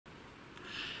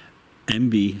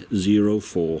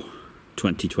MB04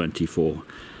 2024,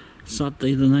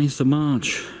 Saturday the 9th of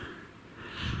March,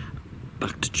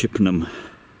 back to Chippenham.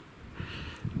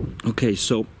 Okay,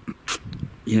 so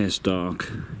yeah, it's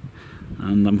dark,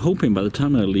 and I'm hoping by the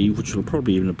time I leave, which will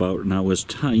probably be in about an hour's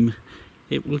time,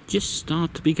 it will just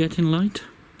start to be getting light.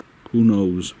 Who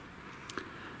knows?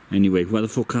 Anyway, weather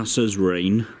forecast says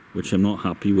rain, which I'm not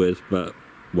happy with, but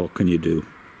what can you do?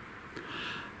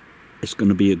 It's going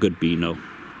to be a good beano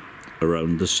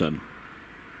around the sun.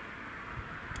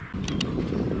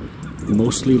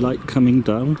 Mostly light coming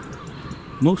down,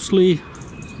 mostly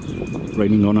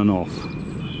raining on and off.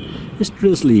 It's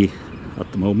drizzly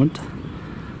at the moment,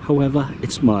 however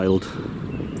it's mild.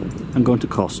 I'm going to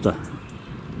Costa.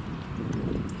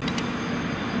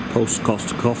 Post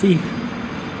Costa coffee.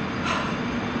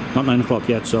 Not 9 o'clock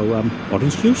yet, so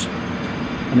orange juice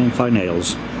and then fine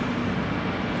ales.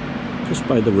 Just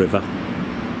by the river.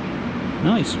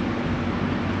 Nice.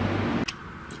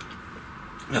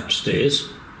 Upstairs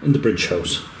in the bridge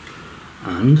house,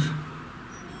 and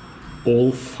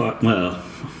all five, well,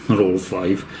 not all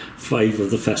five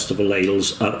of the festival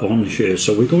ales are on here,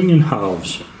 so we're going in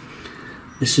halves.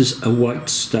 This is a white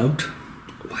stout,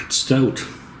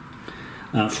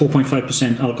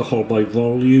 4.5% alcohol by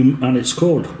volume, and it's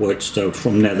called White Stout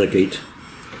from Nethergate,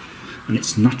 and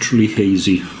it's naturally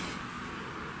hazy.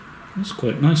 It's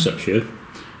quite nice up here.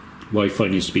 Wi-Fi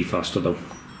needs to be faster though.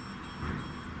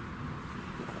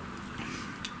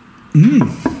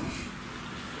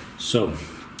 So,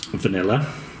 vanilla,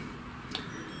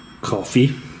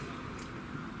 coffee.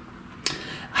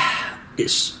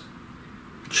 It's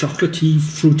chocolatey,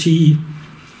 fruity,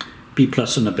 B+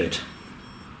 and a bit.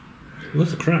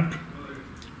 Worth a crack.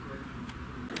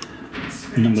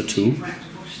 Number 2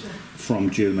 from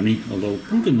Germany, although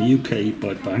brewed in the UK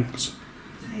by Banks.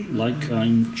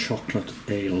 Leikheim Chocolate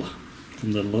Ale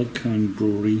from the Leikheim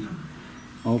Brewery,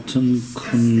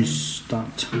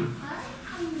 Altenkunstadt,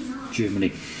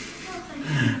 Germany.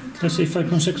 Did I say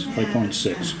 5.6?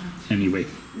 5.6. Anyway.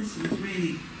 This is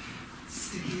really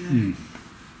sticky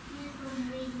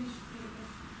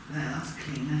that's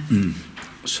cleaner.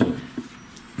 So,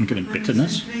 I'm getting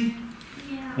bitterness,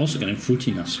 also getting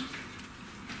fruitiness.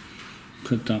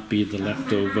 Could that be the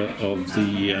leftover of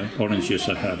the orange juice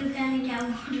I had?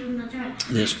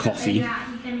 There's coffee,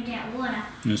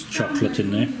 there's chocolate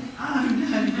in there,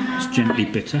 it's gently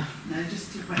bitter. No,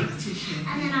 just to wet the tissue.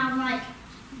 And then I'm like,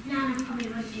 no, I probably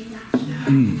won't do that.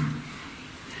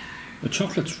 The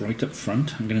chocolate's right up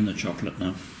front. I'm getting the chocolate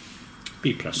now.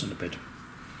 B+ and a bit.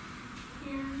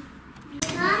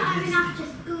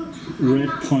 Red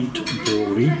Point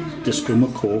Brewery, Disco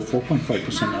Macaw,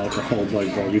 4.5% alcohol by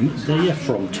volume. They are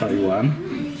from Taiwan,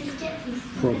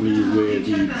 probably where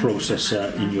the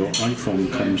processor in your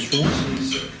iPhone comes from.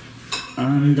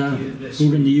 And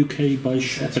we're in the UK by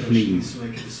Chippenham.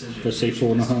 Let's say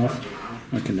 4.5.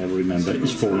 I can never remember.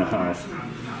 It's 4.5.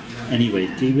 Anyway,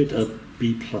 gave it a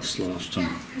B+ last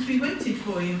time. Because we waited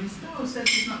for you and Star said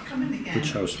he's not coming again.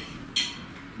 Which house?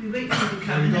 We wait for you to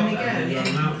come and then we go.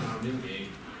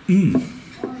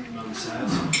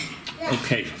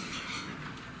 Okay.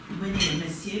 We need to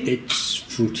miss you. It's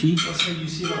fruity.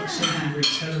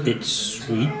 It's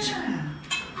sweet.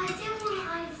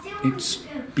 It's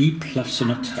B+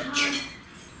 and a touch,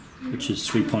 which is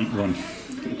 3.1.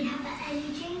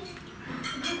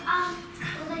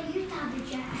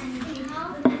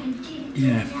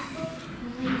 Yeah.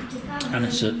 And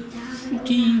it's a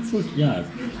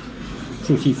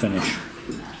fruity finish.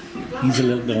 Needs a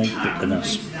little bit of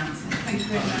bitterness.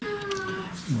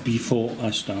 Before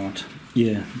I start,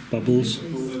 yeah, bubbles.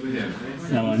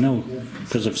 Now I know,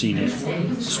 because I've seen it,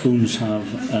 spoons have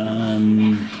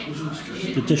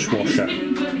the dishwasher,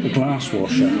 the glass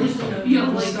washer.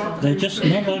 They're just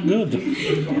not that good.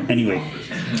 Anyway,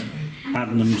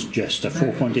 Adnams Jester,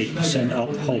 4.8%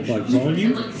 alcohol by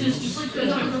volume.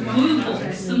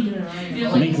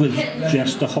 Made with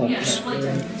Jester hops.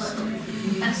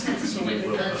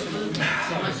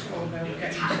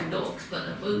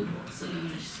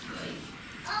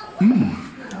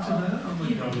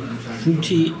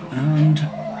 Fruity and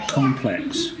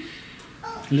complex,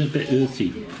 a little bit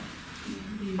earthy,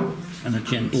 and a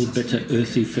gentle bitter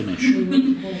earthy finish.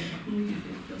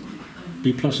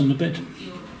 B+ and a bit,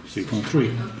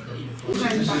 3.3.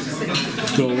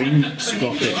 Going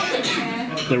Scottish.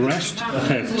 The rest I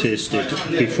have tasted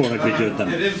before I videoed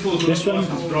them. This one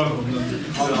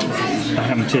I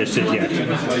haven't tasted yet.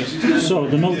 So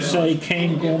the notes say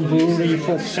Cairngorm Brewery,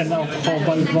 4% alcohol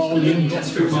by volume,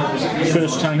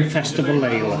 first time festival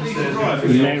ale.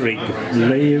 Lairig,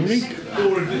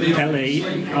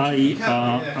 L-A-I-R-I-G.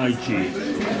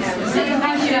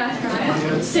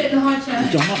 Yeah. Sit in the high chair.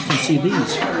 You don't often see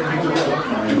these.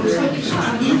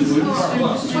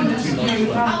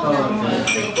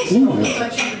 Ooh.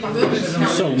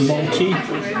 So malty,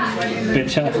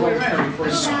 bitter,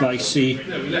 spicy,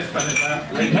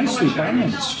 nicely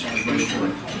balanced.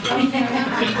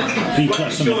 B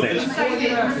plus and a bit.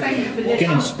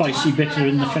 Getting spicy bitter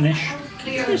in the finish.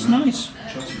 It's nice.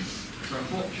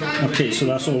 Okay, so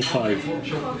that's all 5.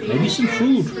 Maybe some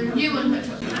food.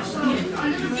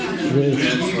 With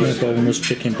the boneless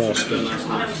chicken basket,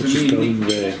 which is going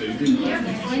there.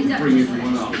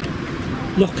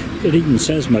 Look, it even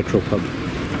says micropub.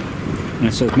 And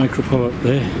it says micropub up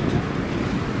there.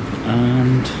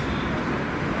 And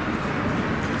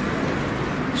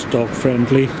it's dog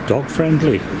friendly. Dog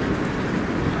friendly.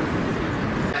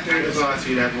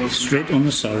 Straight on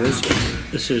the sours.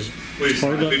 This is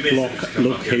toilet block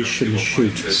location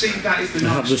shoot. I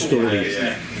have the story.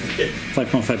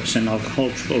 5.5%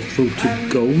 alcohol, 12 fruit to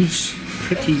goes.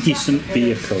 Pretty decent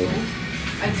vehicle.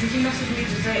 And did you message me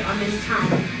to say I'm in town?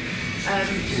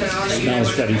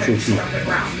 Smells very fruity.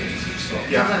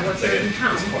 Yeah. What's in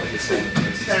town?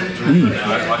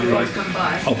 Come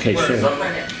by. Okay, so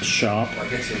sharp. No,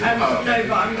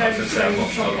 but I'm going to shopping,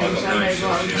 so I know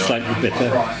what. Slightly bitter.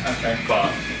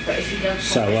 But if he does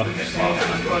Sour.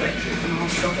 I've got it and I'll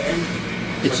stop it in.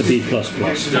 It's a B++.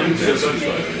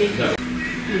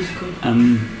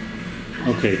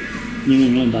 Okay, New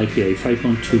England IPA,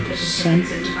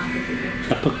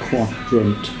 5.2%. Upper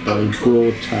Quadrant by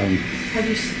Broadtown.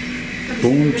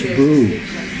 Born to Brew.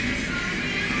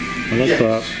 I like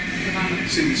that.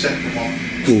 It's in the second one.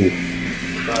 Ooh.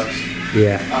 First.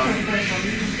 Yeah.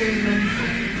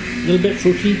 A little bit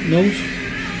fruity, nose.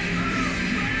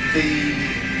 The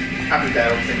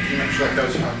Aberdale thing, you make sure that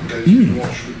goes up and goes in the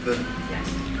wash with the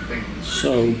things.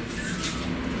 So,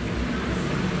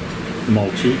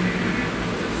 malty,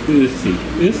 earthy.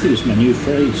 Earthy is my new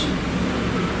phrase.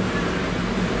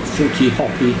 Fruity,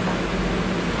 hoppy,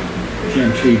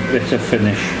 gently bitter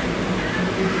finish.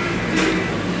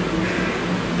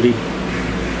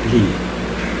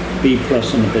 B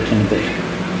plus and a bit and a bit.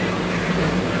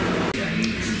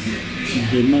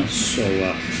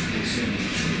 Limasoa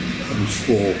from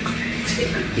Squawk.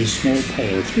 A small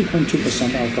pale,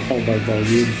 3.2% alcohol by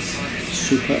volume,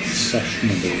 super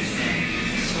sessionable.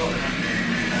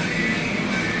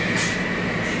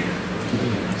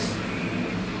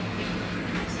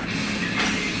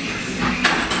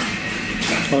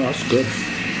 Oh, that's good.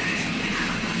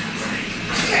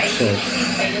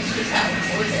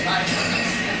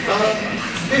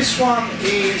 This one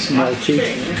is Malty,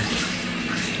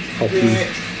 hoppy, the,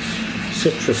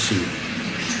 citrusy.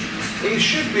 it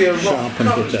should be a rock Sharp and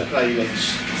covers bitter.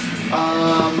 playlist.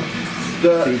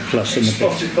 The B plus and a bit.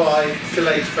 Spotify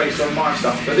collates based on my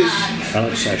stuff, but this I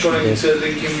like got into sessionable.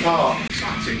 Linkin Park.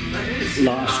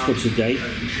 Last for today,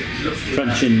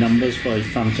 Crunching Numbers by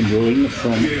Phantom Brewing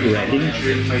from Reading.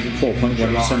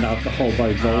 4.1% alcohol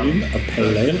by volume, a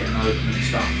pale ale.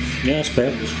 Yeah, it's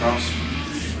pale.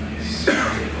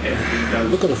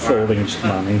 Look at the 4-inch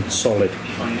manning, solid.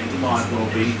 It might well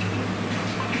be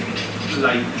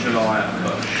late July,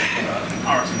 but I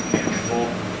reckon before.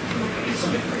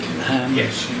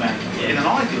 Yes, you may. In an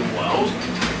ideal world,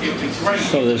 it would be great.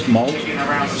 So there's malt, In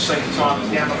around the same time as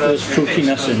the there's anniversary.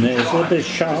 fruitiness in there, there's a little bit of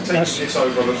sharpness,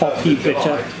 hoppy,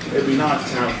 bitter, It'd be nice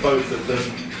to have both of them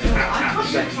at the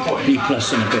same point. B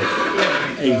plus and a bit.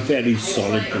 A very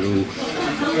solid brew.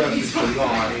 1st of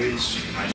July is